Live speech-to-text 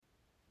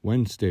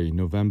Wednesday,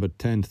 November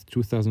 10th,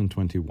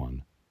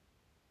 2021.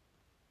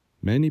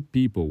 Many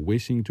people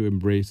wishing to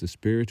embrace a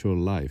spiritual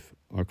life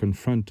are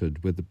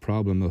confronted with the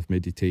problem of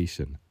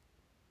meditation.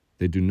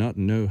 They do not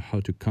know how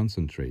to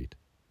concentrate.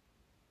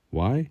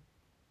 Why?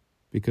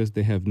 Because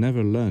they have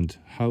never learned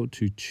how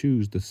to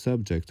choose the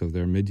subject of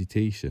their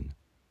meditation,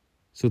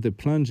 so they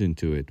plunge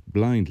into it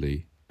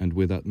blindly and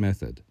without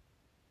method.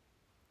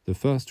 The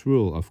first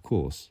rule, of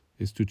course,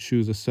 is to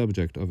choose a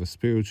subject of a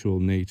spiritual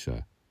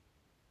nature,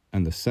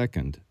 and the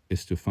second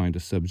is to find a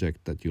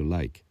subject that you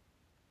like.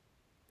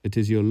 It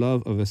is your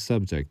love of a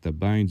subject that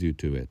binds you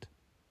to it.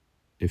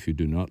 If you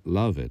do not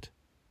love it,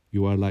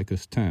 you are like a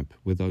stamp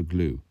without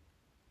glue.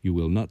 You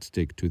will not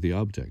stick to the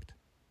object.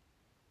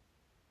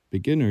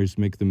 Beginners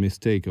make the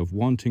mistake of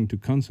wanting to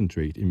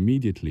concentrate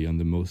immediately on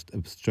the most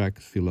abstract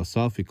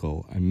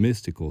philosophical and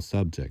mystical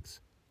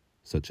subjects,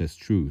 such as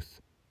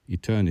truth,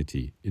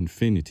 eternity,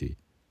 infinity,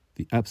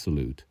 the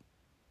absolute,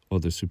 or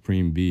the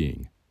supreme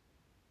being.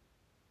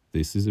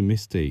 This is a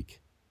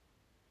mistake.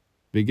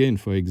 Begin,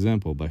 for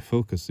example, by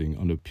focusing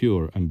on a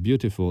pure and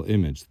beautiful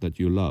image that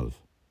you love,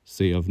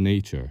 say of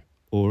nature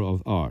or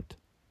of art.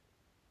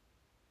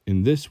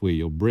 In this way,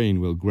 your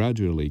brain will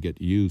gradually get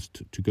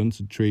used to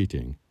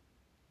concentrating,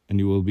 and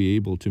you will be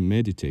able to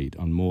meditate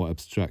on more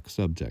abstract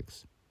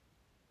subjects.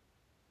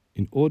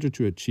 In order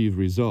to achieve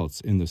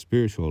results in the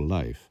spiritual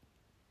life,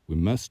 we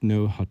must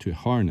know how to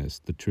harness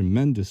the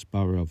tremendous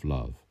power of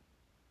love.